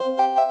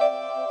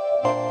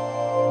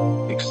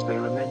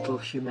Experimental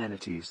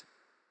Humanities.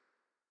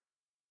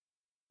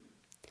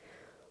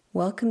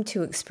 Welcome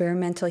to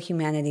Experimental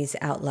Humanities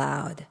Out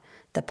Loud,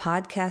 the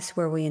podcast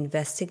where we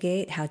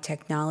investigate how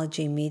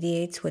technology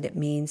mediates what it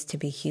means to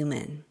be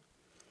human.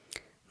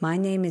 My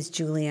name is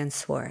Julianne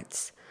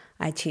Swartz.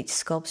 I teach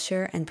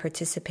sculpture and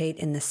participate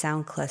in the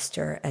sound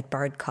cluster at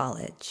Bard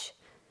College.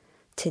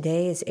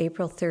 Today is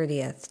April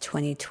 30th,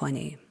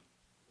 2020.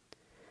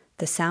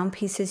 The sound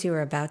pieces you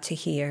are about to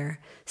hear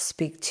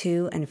speak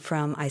to and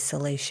from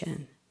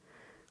isolation.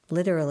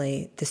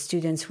 Literally, the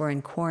students were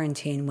in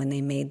quarantine when they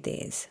made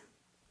these.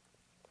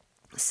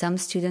 Some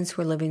students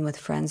were living with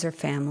friends or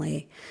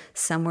family,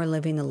 some were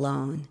living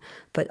alone,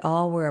 but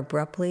all were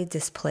abruptly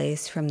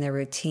displaced from their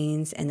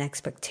routines and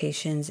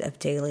expectations of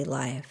daily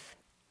life.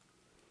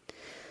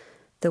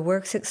 The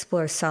works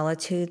explore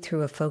solitude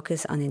through a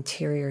focus on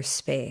interior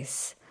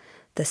space,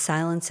 the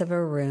silence of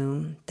a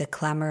room, the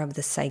clamor of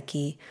the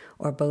psyche,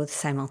 or both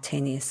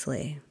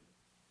simultaneously.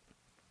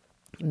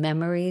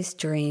 Memories,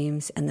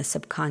 dreams, and the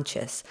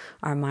subconscious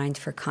are mined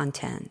for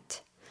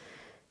content.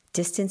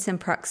 Distance and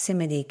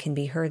proximity can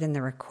be heard in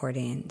the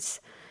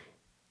recordings.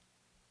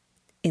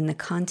 In the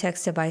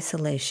context of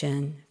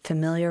isolation,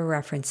 familiar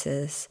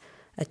references,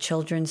 a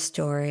children's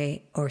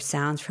story, or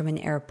sounds from an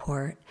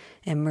airport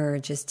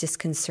emerge as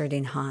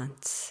disconcerting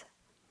haunts.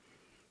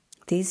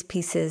 These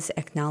pieces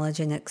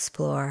acknowledge and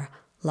explore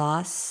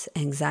loss,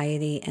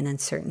 anxiety, and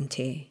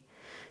uncertainty,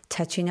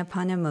 touching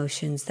upon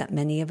emotions that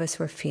many of us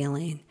were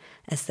feeling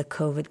as the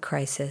COVID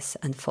crisis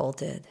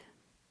unfolded.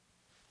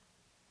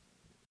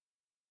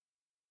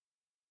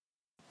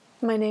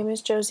 My name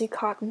is Josie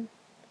Cotton,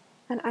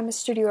 and I'm a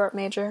studio art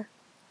major.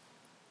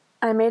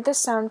 I made this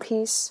sound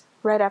piece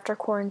right after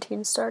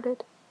quarantine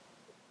started.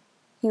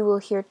 You will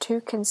hear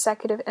 2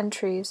 consecutive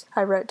entries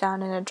I wrote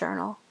down in a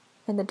journal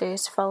in the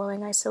days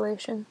following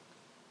isolation.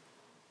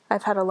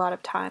 I've had a lot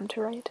of time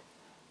to write.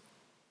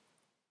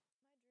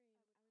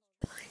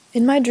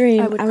 In my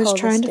dream, I was call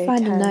trying this to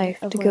find day a 10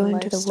 knife of to when go life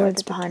into the started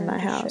woods to behind turn my to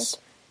house shit.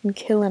 and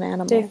kill an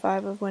animal. Day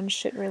 5 of when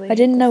shit really I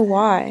didn't hit know the fan.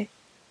 why.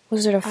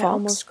 Was it a I fox,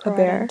 almost a cried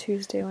bear, on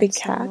Tuesday a when big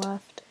Sam cat?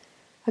 left.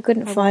 I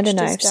couldn't I find a watched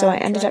his knife, so I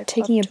dad ended drive up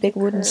taking a up to big the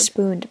wooden curb,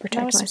 spoon to and I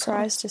protect was myself.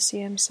 surprised to see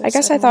him so I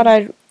guess I suddenly. thought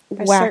I'd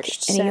I whack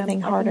searched anything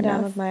Sam hard up and down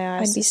enough. with my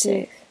eyes I'd be to see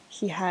if safe.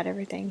 he had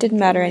everything. Didn't he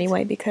matter wanted.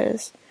 anyway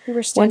because We were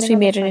once standing we on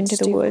made the it front into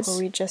the stoop woods, where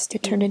we just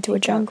it turned into a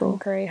takeout from jungle.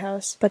 Curry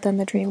House. But then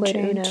the We dream played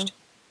changed. Uno.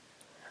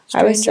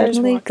 I was Strangers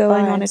suddenly walked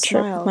going by on a and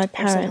trip with smiled my or said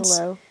parents.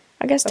 hello.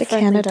 I guess A to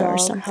friendly Canada or dog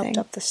something. hopped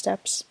up the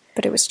steps,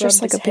 But it was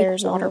just rubbed like a his big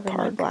hairs all water over my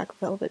park. black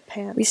velvet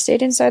pants. We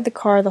stayed inside the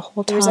car the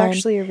whole It was time,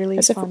 actually a really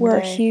as if fun it were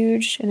a day.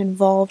 huge and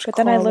involved But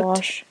car then I looked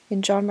wash.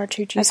 in John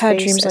Martucci's I've had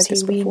face dreams as like he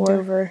this leaned before,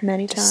 over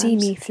many to see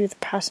times. me through the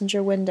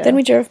passenger window. Then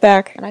we drove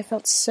back. And I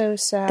felt so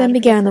sad. Then for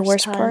began the first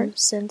worst time part.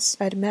 since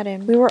I'd met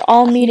him. We were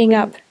all He meeting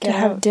wouldn't up to get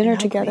have out dinner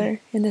and help together me.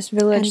 in this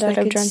village And that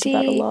I I've could dreamt see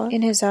about a lot.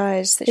 in his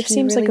eyes that It he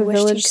seems really like a wished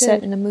he village set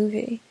could. in a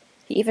movie.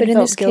 He even But in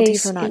felt this guilty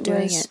case, for not it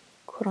doing was, it.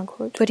 quote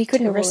unquote, But he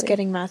couldn't risk totally.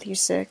 getting Matthew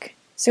sick.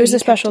 So It was he a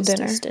special kept his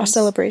dinner, a distance.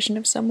 celebration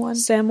of someone.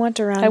 Sam went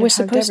around I was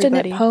and hugged supposed to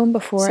everybody, nip home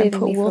before and saving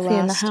put me for Wolfie in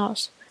the last.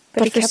 house. But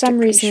But he for kept some it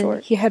pretty reason,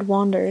 short. he had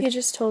wandered, He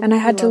just told and me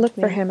I had he to look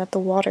loved for me him at the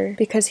water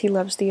because he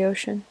loves the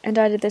ocean. And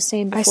I did the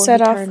same I before set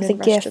he off turned with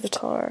and a rushed to the gift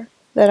car.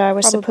 that I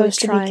was Probably supposed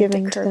to be trying to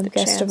giving to curb the the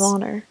guest of chance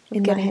honor of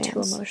in my getting too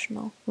hands.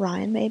 emotional.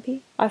 Ryan,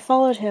 maybe? I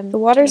followed him The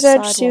water's to the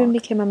edge soon sidewalk,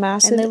 became a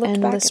massive, and they looked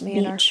endless back at me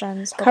and our beach,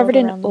 friends covered huddled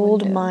in around the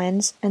old window.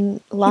 mines and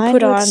He lined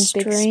put with on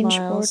big strange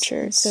smiles,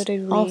 orchards, and so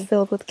did all we,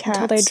 filled with cats.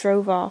 until they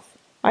drove off.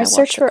 I watched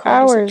searched the for car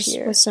hours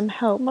disappear, with some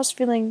help. almost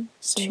feeling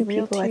some 2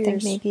 real people, tears. I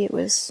think maybe it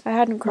was I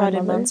hadn't cried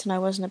in mother, months, and I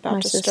wasn't my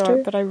about to sister,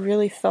 start, but I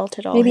really felt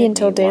it all maybe hit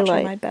until me watching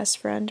daylight, my best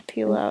friend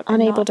peel out,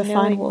 unable and to not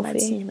find knowing when I'd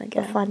see Wolfie, him but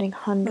again. finding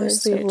hundreds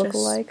Mostly of it just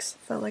lookalikes.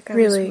 felt like I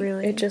Really, was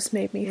really, it just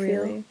made me feel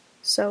really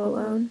so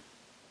alone.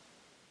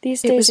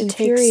 These It days was it takes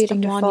infuriating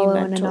a to follow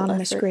an monumental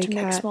anonymous effort gray to make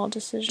cat, small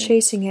decisions.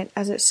 chasing it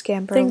as it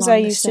scampered Things along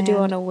I the used to do sand,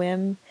 on a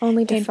whim,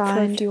 only to paint for a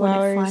find few when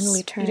hours, it finally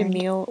eat a turned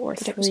meal or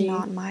that it was 3,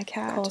 not my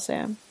cat. call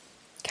Sam.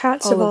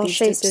 Cats All of of all these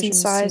shapes and decisions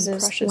seem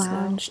sizes precious now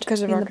lounged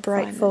because of in our the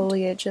bright confinement.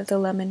 foliage of the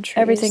lemon trees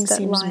Everything that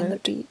seems line the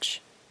moot.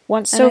 beach.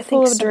 Once And so I think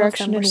full of some of them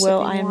direction were and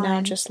will, I sipping am now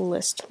wine. just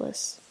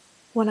listless.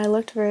 When I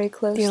looked very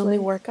closely, The only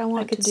work I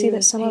want I could to see do that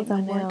is some of paint my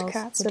them weren't nails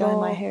cats or at dye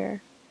all, my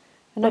hair.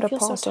 And but I feel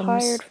so opossums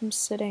tired from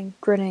sitting.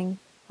 grinning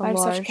a I have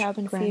large such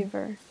cabin grin.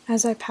 fever.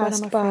 As I I'm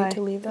passed afraid by,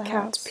 to leave the the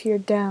cats house.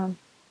 peered down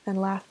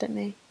and laughed at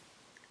me.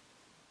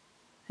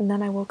 And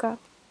then I woke up.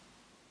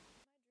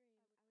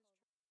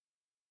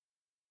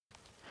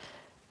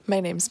 My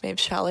name's Maeve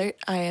Schallert.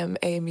 I am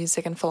a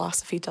music and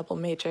philosophy double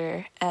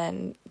major,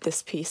 and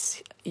this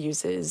piece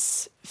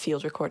uses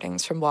field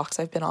recordings from walks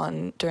I've been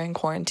on during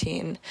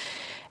quarantine.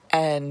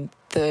 And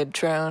the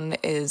drone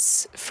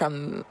is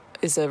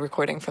a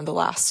recording from the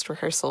last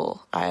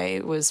rehearsal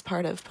I was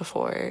part of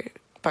before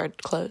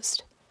Bard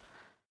closed.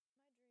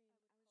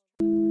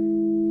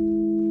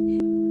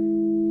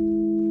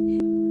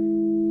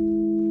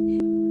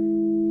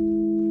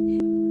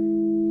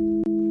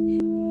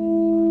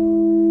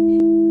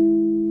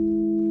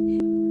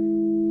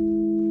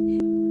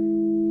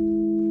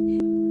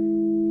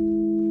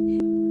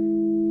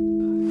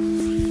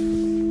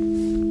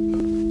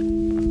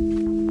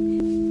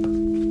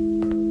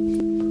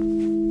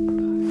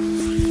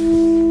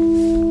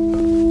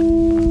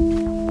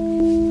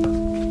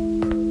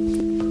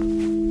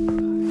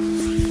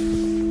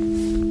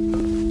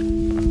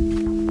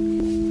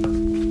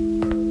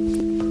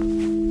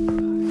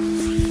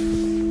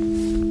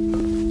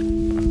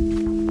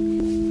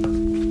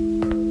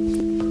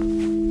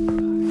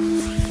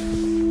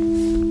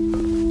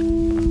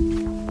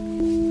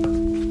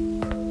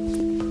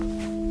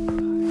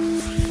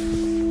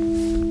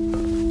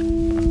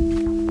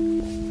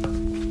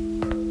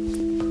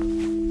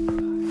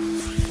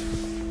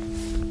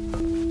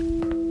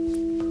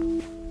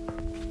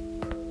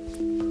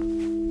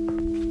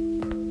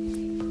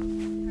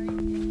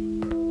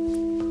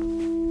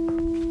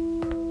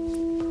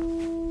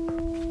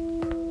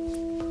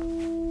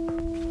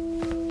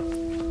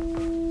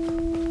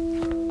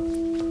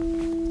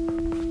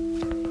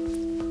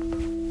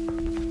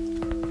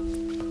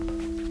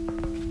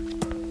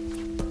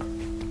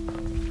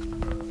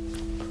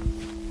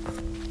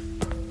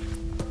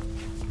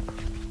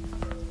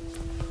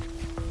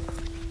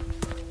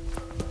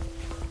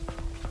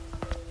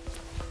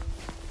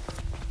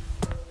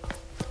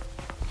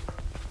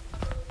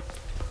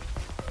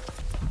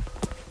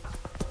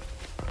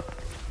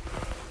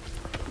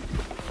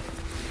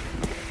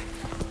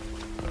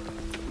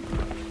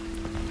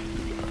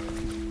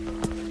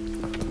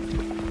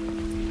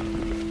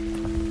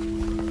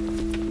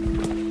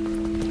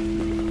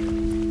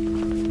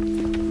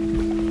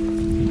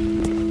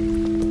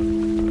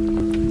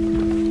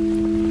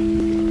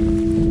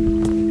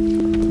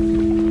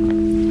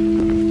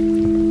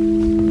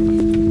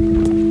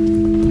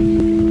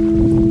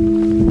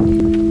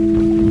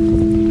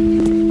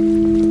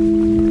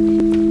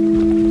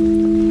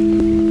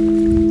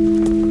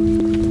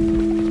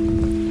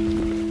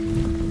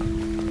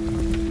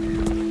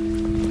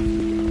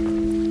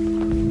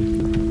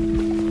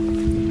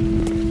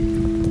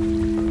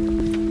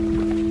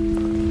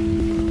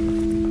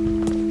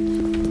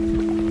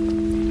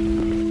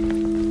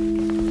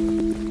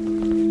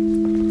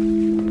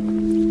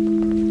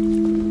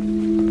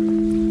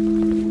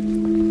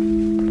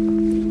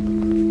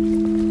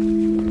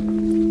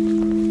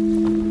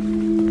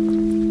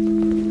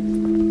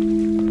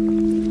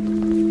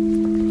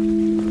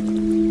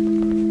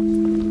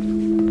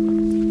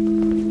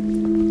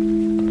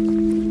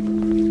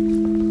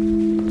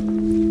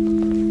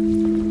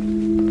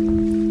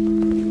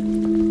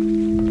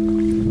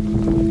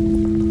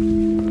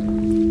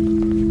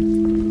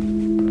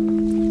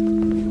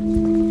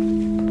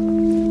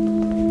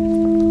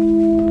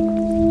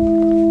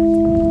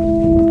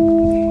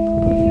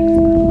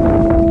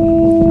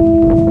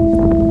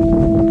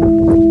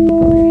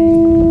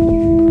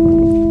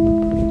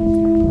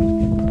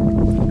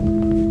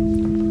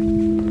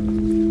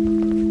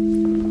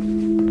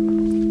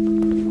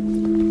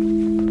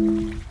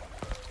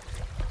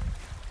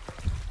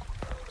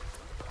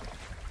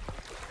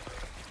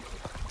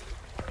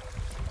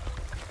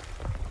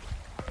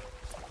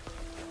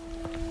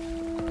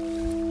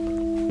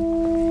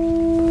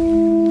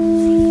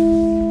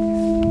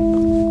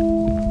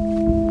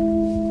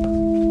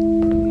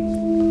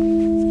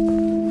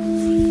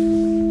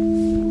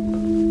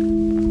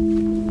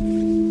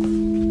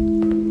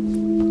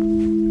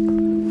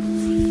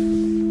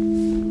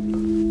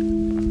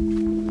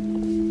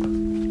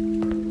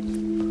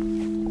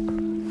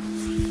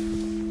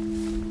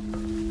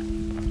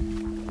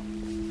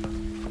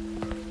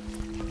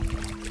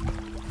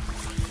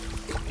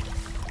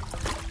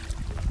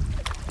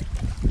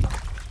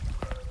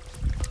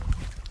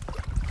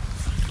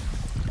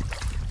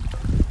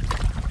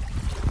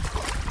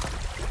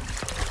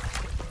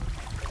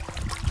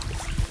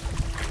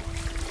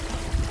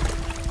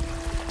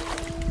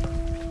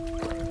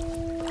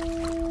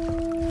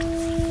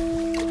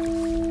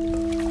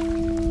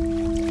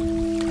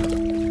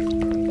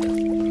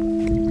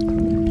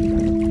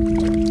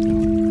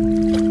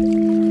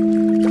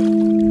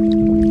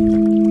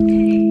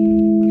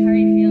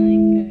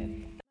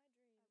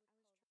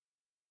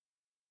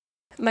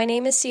 My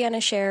name is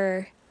Sienna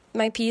Scherer.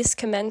 My piece,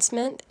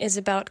 Commencement, is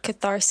about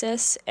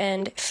catharsis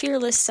and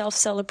fearless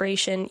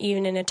self-celebration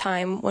even in a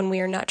time when we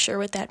are not sure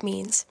what that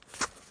means.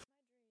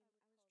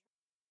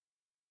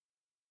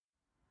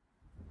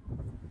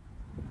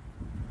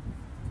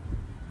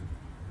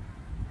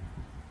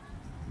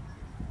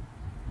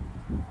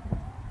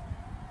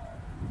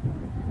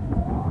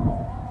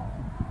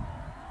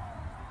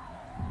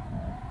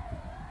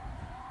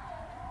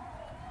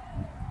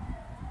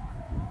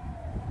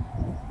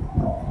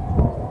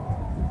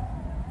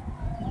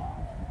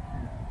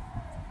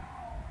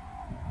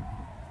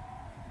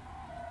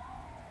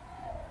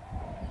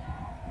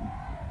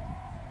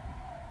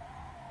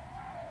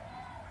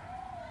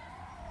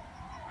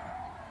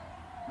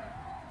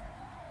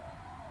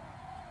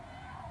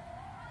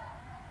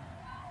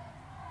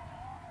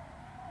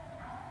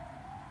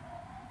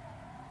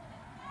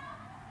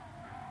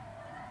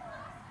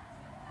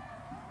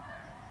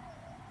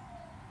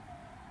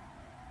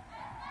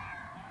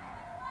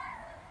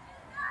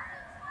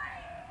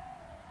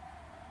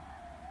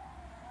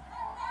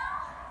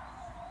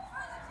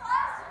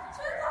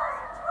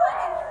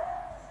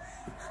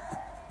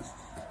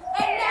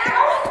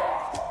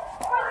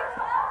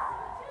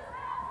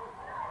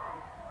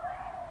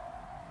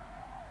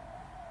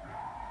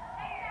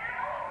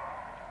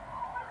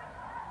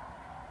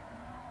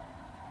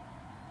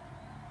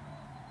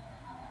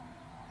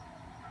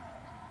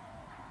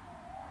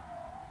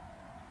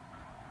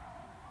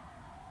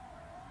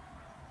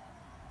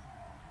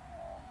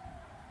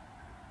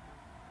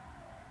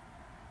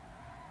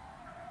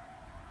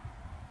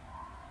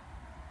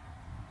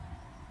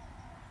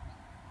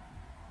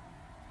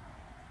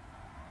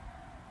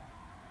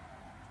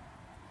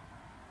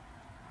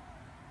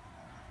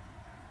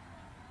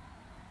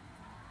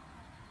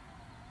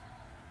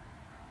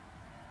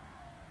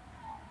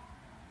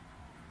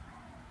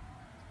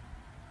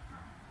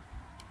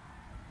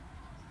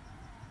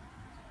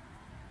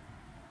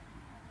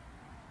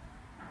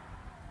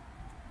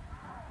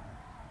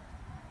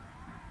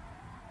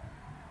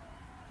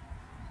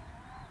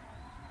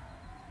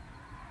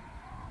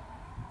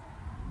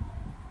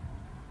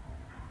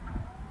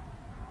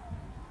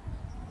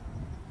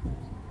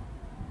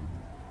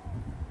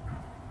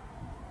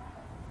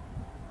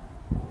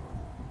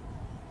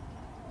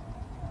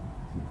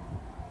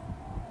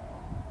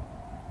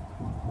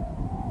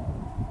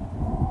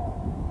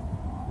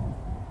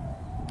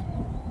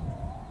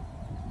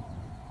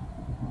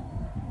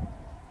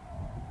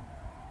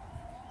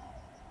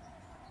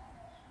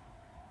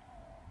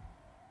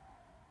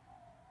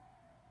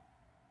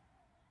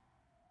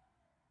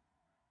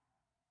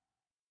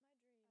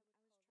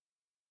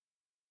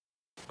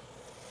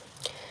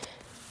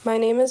 My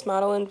name is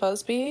Madeline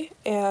Busby,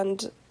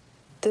 and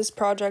this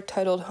project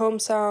titled Home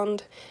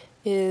Sound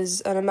is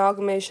an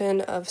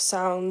amalgamation of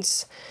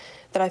sounds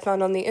that I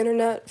found on the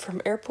internet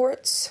from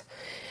airports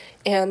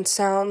and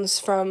sounds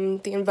from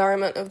the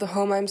environment of the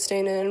home I'm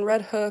staying in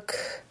Red Hook.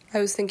 I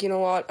was thinking a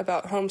lot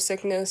about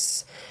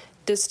homesickness,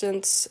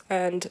 distance,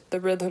 and the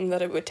rhythm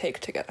that it would take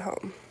to get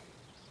home.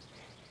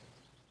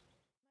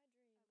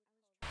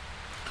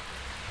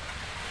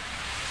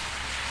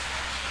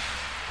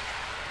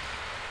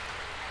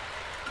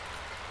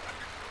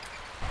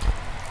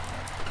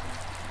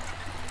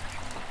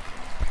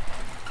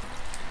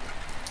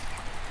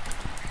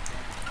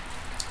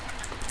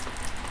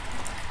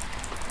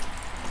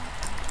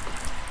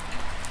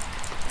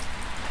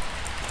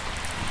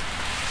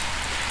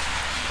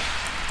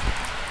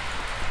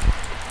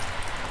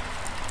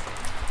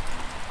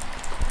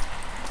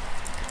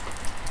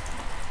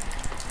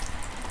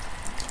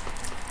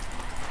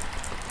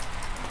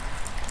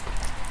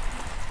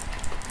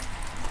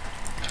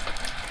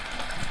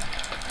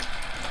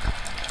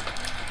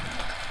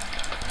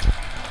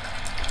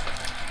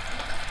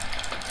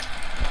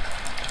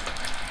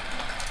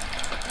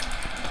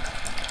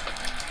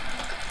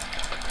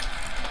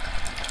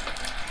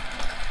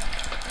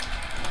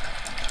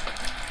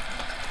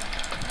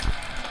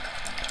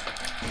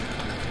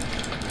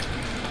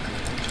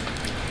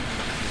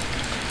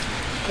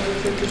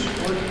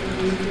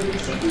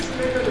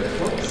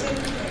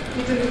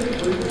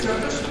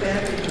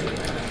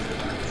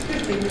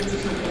 befindet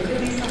sich am Ende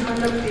dieser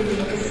Halle auf die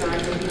linke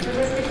Seite. Hinter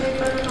das Gefäß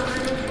bei Nummer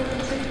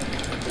 51.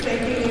 Die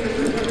Bänke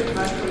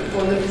untergebracht und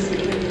volle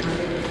Musik in die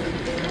Halle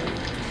geführt werden.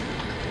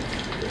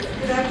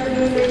 Good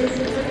afternoon, ladies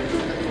and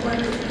gentlemen.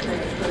 Welcome to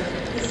Frankfurt.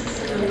 This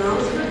is an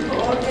announcement for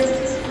all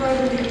guests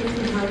traveling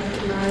into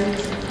Line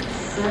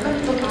 7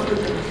 for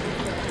Abuja.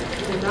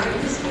 The line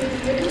is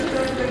scheduled to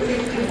Dr.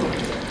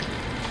 51.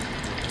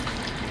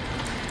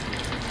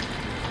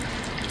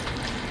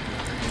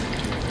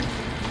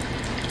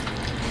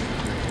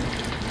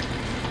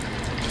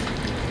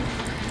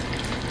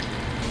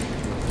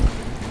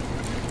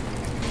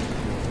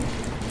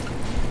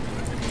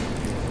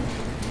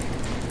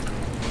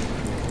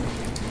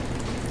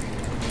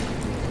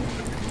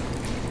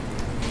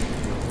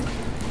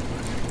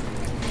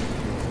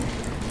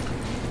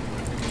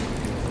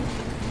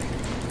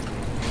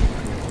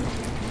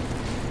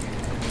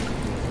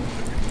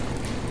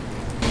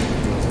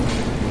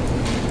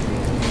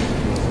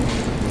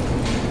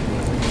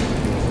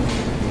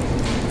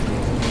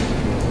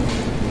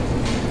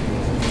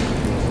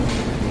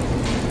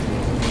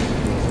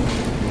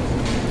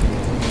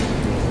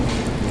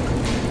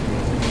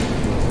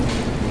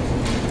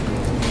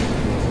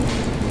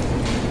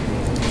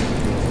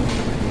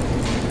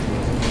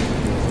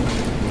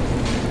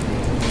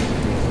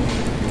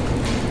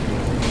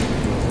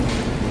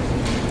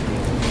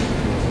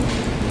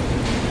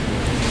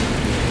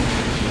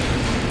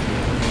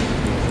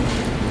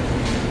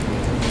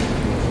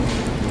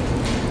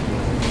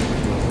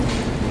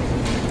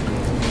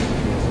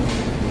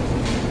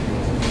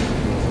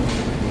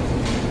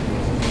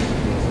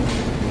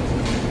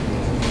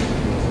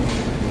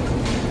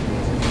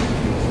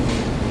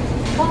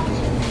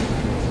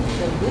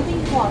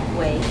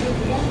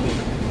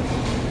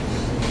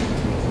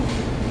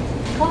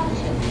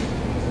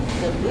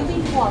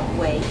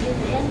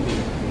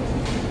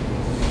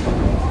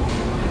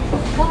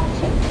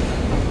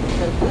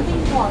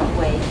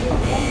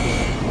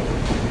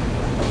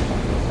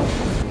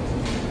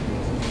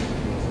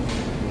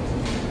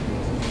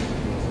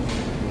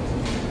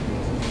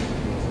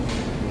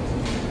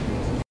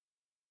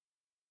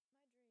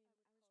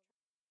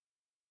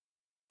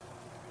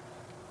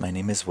 My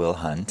name is Will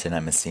Hunt, and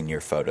I'm a senior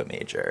photo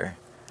major.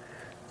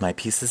 My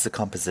piece is a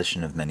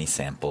composition of many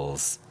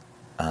samples,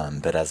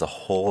 but as a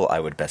whole, I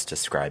would best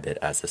describe it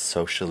as a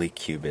socially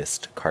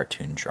cubist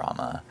cartoon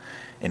drama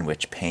in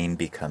which pain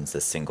becomes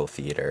a single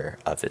theater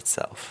of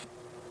itself.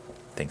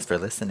 Thanks for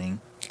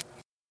listening.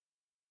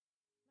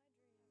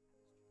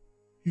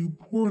 "You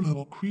poor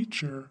little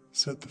creature,"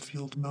 said the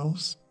field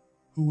mouse,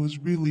 who was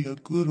really a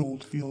good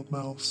old field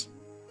mouse.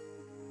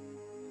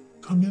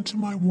 "Come into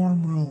my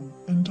warm room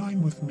and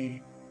dine with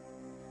me."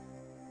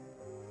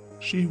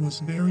 She was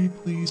very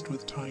pleased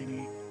with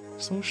Tiny,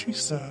 so she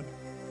said,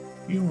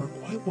 "You are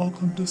quite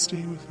welcome to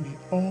stay with me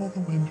all the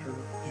winter,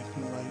 if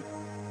you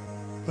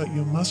like. But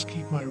you must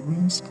keep my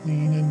rooms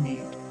clean and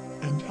neat,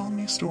 and tell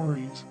me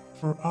stories,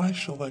 for I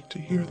shall like to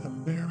hear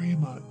them very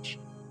much."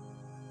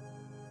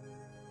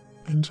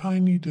 And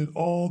Tiny did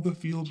all the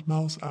field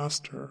mouse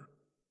asked her,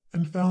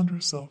 and found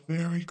herself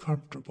very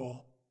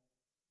comfortable.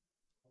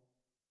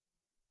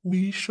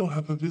 "We shall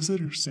have a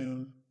visitor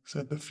soon,"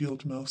 said the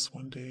field mouse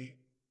one day.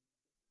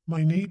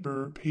 "My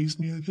neighbor pays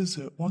me a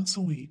visit once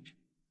a week.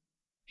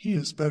 He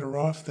is better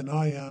off than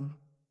I am.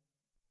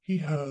 He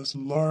has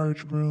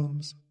large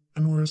rooms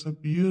and wears a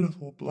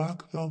beautiful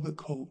black velvet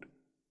coat.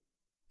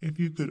 If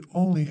you could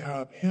only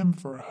have him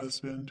for a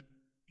husband,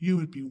 you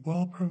would be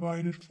well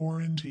provided for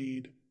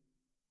indeed.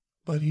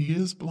 But he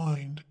is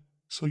blind,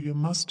 so you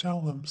must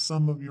tell him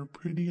some of your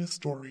prettiest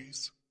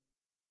stories."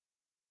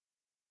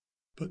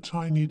 But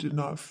Tiny did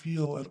not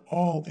feel at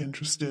all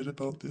interested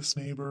about this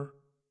neighbor,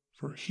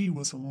 for he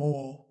was a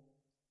mole.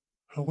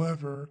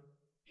 However,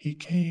 he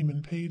came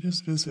and paid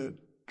his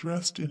visit,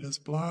 dressed in his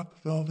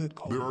black velvet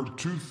coat. "There are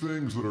two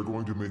things that are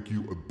going to make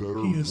you a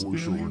better He is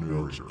voiceover very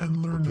rich narrator.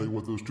 and learned, I'll tell you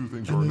what those two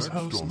things are and his next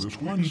house on is this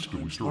 20 week's Do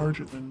We times Stir?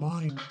 larger than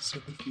mine,"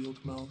 said the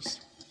field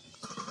mouse.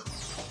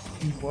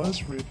 He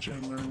was rich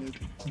and learned,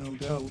 no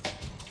doubt,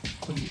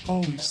 but he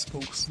always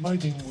spoke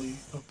slightingly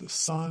of the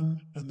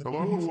sun and the Hello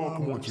pretty and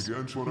welcome flowers, once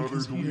again to another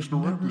because he Deweese had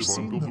never Directive. I'm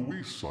seen Bill them.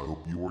 Deweese. I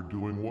hope you are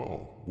doing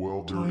well.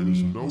 Well, there Tiny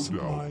is no was doubt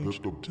that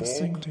obliged the to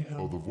sing bulk to him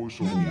of the many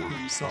voiceover pretty work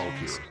out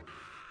songs, there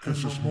and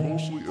consists the mole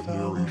mostly of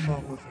fell in narration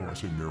love with work. When I her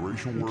say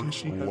narration work, because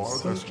she a had lot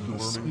of that's such a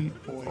learning, sweet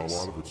a voice.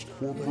 lot of it's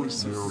corporate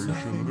Voice of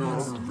narration, and there are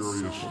other nothing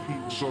various else. He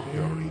was very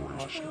subcategories.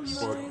 cautious.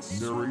 But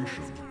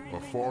narration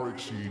far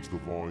exceeds the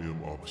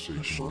volume of, say,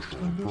 A short commercial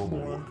time and promo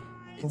before, work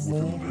the within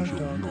mole the had visual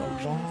dug a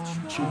universe. long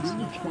So being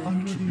passage equipped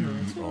under to the be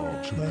earth,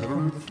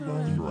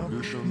 competitive in your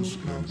auditions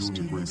and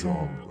doing a great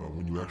job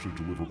when you actually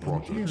deliver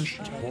projects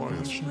to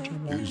clients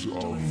is of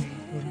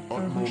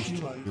utmost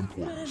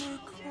importance.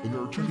 And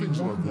there are two things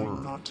that I've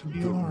learned that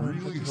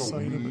really help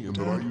me and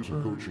that I use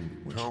in coaching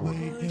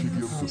talent to give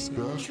the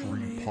best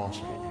read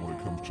possible when it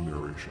comes to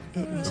narration.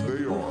 And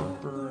they are,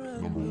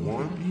 number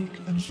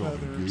one,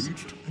 sound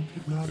engaged,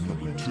 and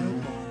number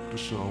two, to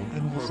sound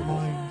credible.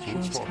 So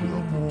let's talk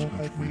about those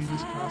each briefly.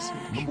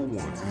 Number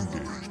one,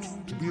 engaged.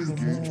 To be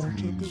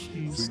engaged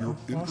means that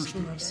you're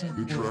interested,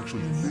 that you're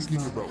actually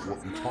thinking about what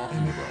you're talking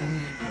about,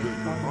 that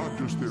you're not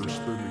just there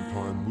spending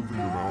time moving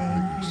your mouth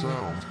making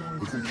sounds,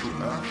 but that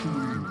you're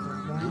actually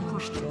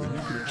interested and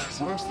you can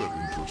express that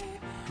interest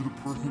to the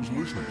person who's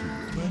listening to you.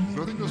 And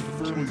I think that's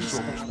fairly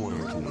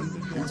self-explanatory.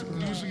 It's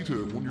easy to,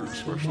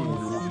 especially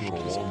when you're working on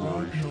a long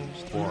narration,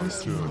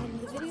 5, 10,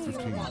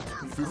 15,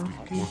 50,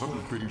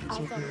 100 pages,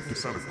 to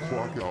kind of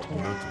clock out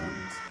mentally.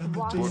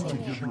 But to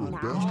give your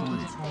best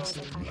read,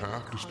 you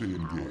have to stay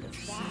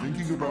engaged,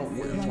 thinking about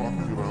what you're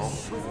talking about,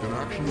 and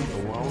actually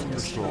allowing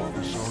yourself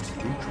to sound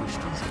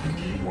interested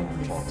in what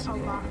you're talking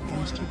about.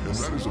 And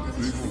that is a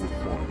big one with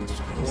clients.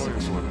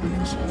 Clients are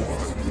making us a lot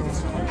of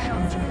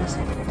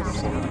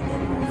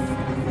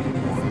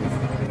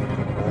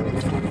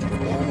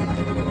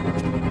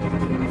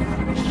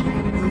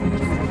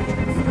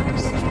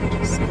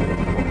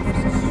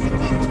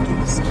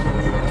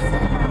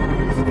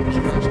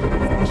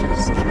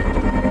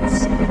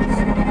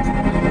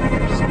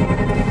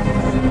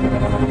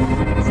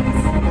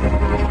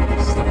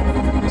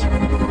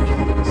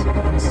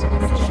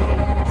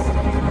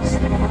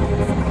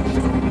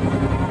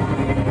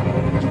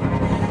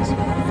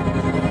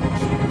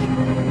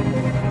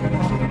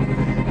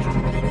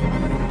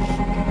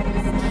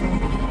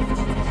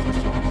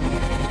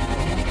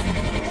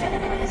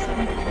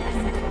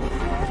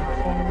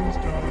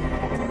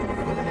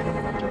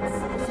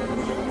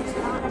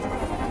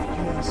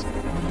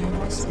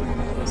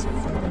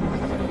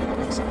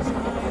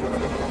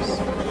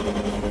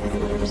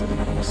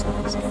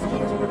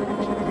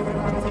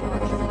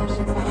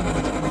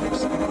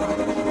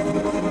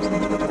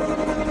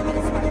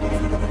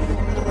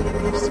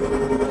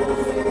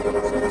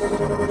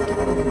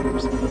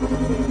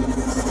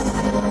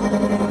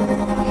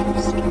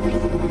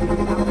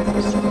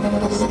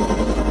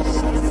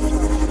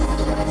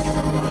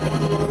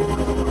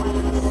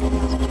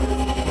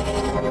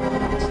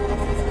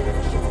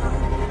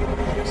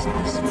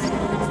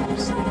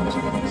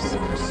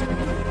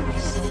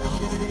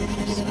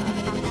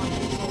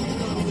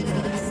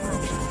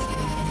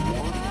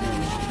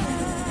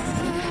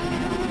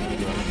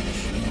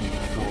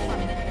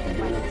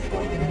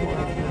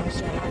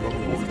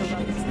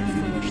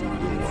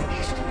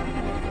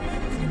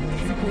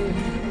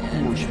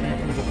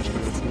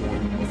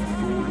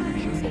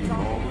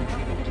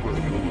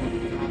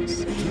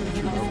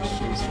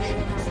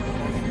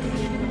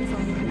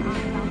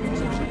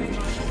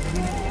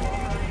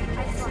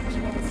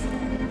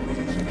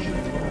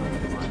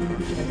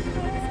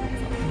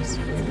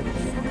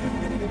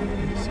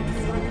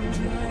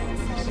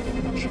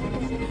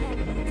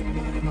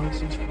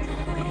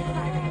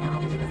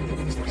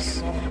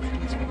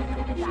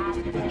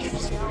that she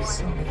said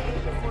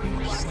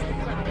something each side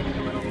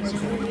was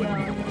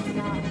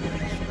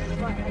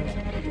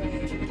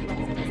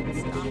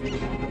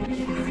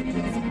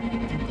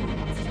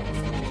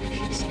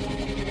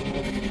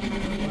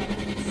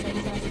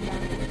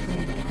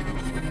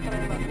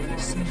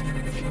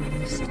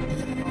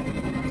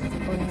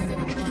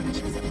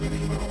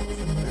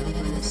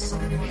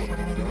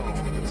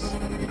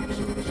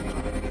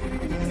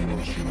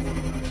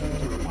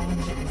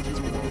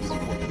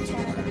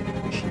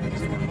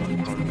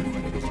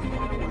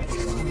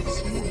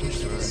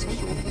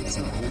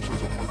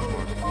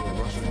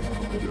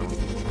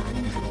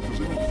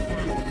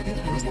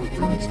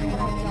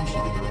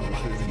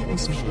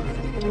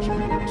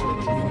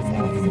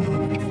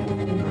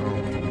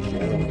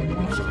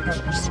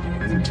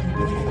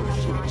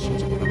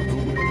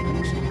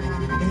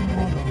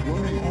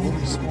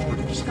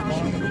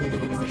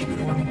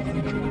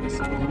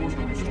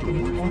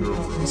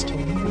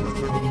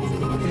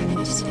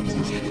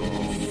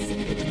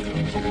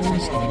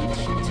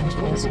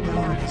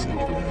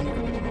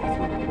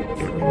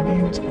It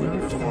remains where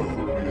it fell,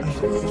 and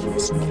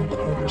holds no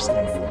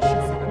conversation.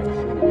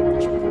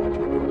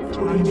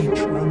 Tiny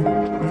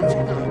trembled very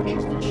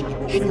much.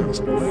 She was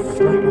quite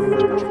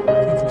frightened, for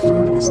the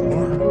bird was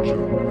large, a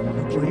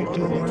great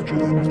deal larger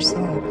than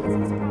herself.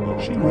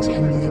 She was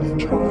only an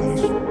inch high.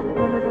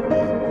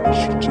 But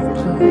she took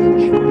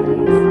courage,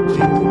 laid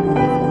the wool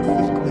more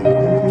thickly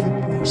over the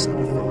poor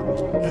swallow,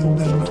 and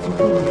then took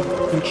a leaf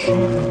which she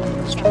had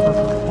used for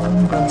her own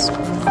best work,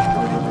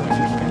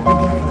 and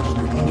laid it over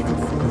the end of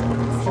the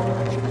fur.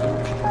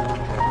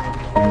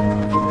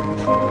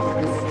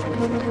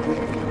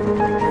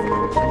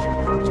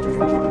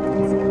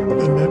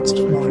 The next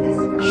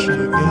morning, she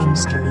again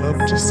stole up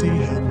to see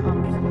him.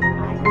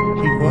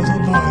 He was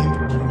alive,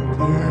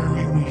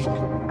 very weak.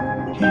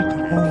 He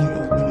could only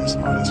open his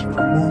eyes for a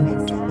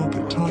moment to look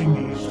at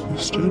Tiny, who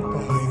stood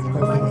by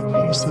holding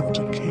a piece of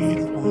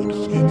decayed wood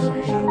in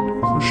her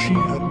hand, for she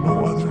had no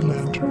other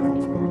lantern.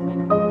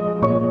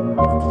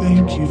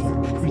 "Thank you,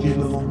 pretty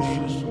little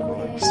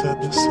maiden," said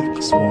the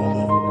sick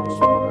swallow.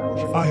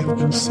 "I have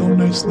been so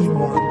nicely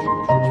warmed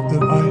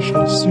that I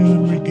shall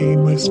soon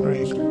regain my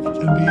strength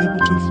and be able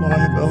to fly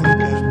about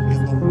again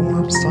in the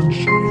warm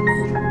sunshine."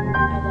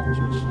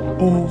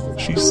 "Oh,"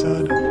 she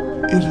said,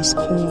 "it is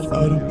cold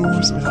out of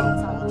doors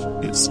now.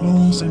 It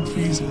snows and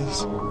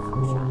freezes.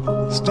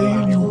 Stay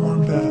in your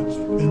warm bed,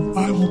 and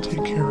I will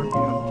take care of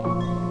you."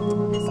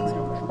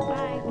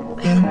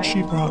 Then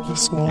she brought the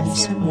swallow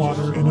some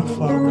water in a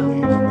flower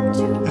leaf,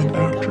 and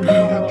after he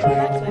had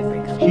drank,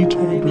 he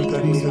told her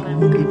that he had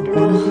wounded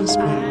one of his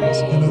wings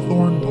in a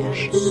thorn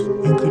bush,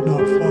 and could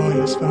not fly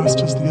as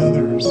fast as the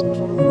others,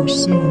 who were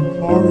soon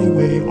far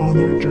away on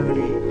their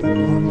journey to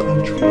warm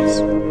countries.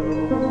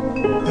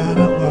 Then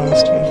at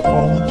last he had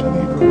fallen to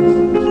the earth,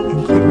 and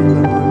could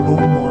remember no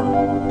more,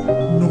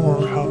 nor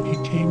how he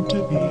came to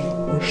be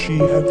where she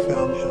had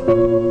found him.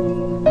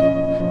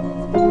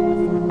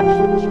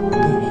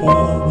 The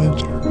whole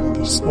winter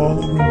the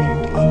swallow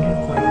remained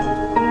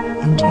underground,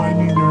 and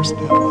Tiny nursed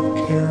it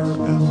with care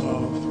and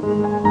love.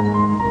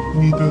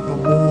 Neither the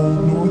mole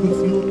nor the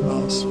field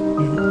mouse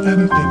knew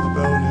anything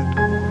about it,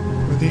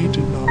 for they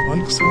did not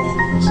like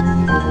swallows.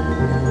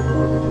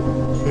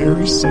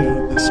 Very soon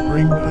the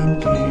springtime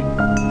came,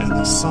 and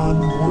the sun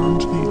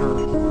warmed the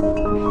earth.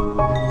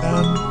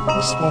 Then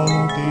the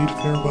swallow bade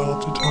farewell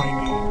to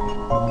Tiny,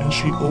 and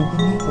she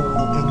opened the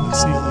hole in the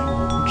ceiling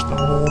which the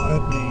mole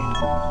had made.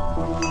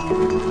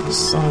 The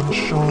sun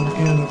shone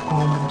in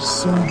upon them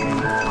so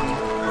beautifully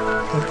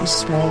that the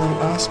swallow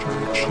asked her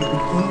if she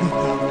would go with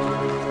him.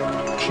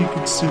 She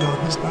could sit on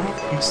his back,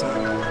 he said,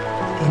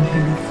 and he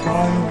would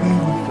fly away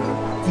with her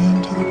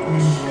into the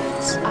green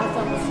woods.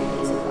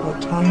 But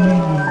Tiny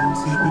knew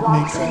it would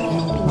make the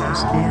field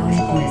mouse very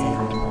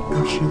grieved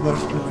if she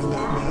left her in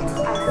that manner.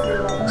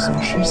 So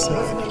she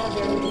said,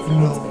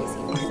 "No,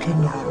 I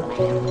cannot."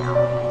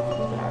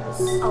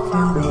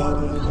 "Farewell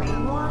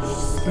then,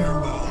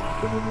 farewell,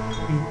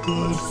 you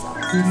good,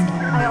 pretty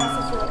little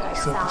maid,"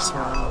 said the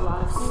swallow,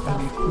 and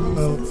he flew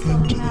out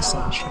into the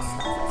sunshine.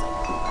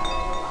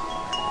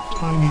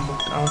 Tiny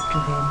looked after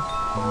him,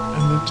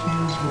 and the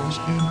tears rose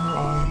in her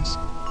eyes.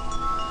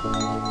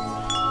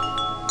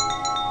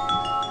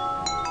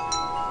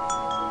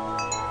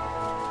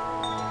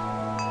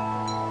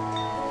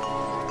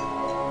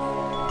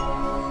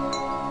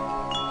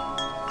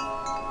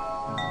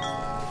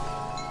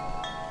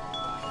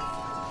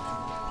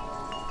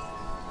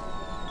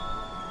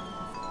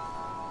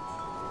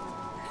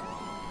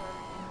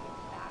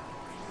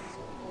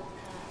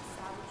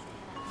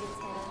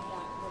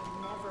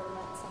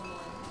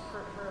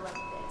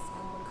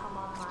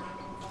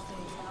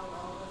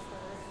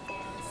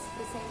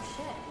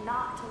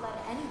 Not to let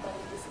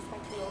anybody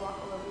disrespect you or walk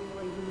all over you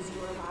or use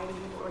you or lie to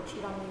you or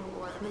cheat on you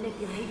or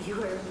manipulate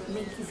you or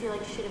make you feel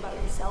like shit about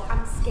yourself.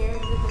 I'm scared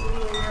that the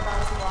video you're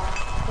about to watch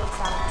puts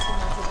out too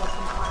much of what's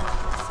behind the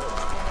message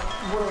and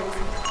it worries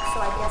me. So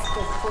I guess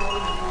before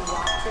you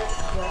watch it,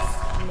 just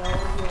know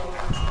you're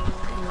watching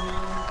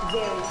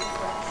very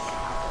fresh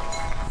topics,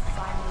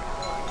 finding out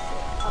a lot of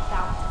shit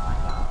about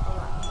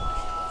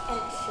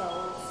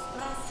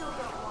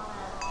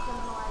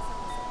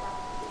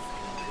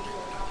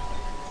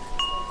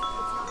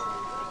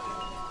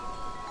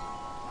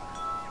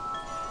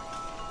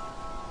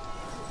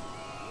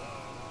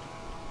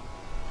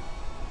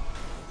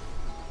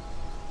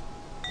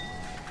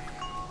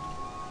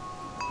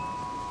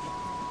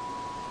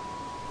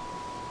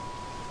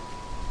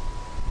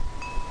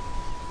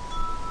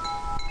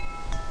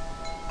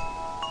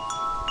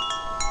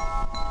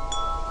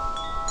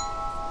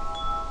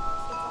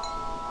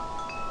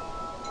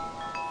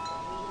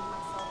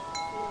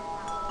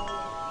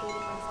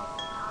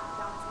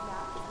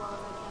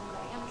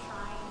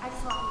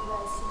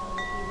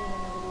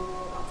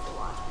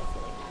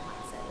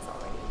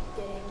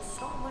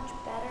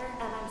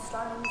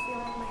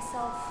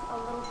myself a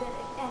little bit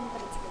again,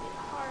 but it's really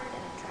hard, and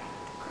I'm trying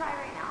not to cry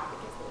right now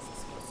because this is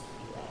supposed to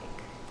be like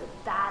the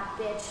bad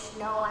bitch,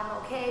 no, I'm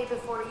okay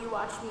before you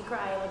watch me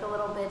cry like a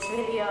little bitch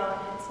video,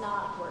 and it's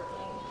not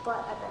working.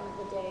 But at the end of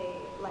the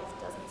day, life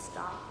doesn't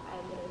stop. I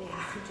literally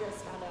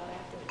just found out I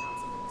have to announce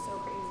something so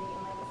crazy,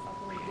 and I have a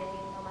fucking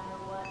game no matter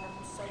what, and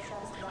I'm so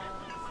stressed about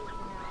it, I'm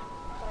freaking out.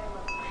 But I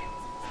love it.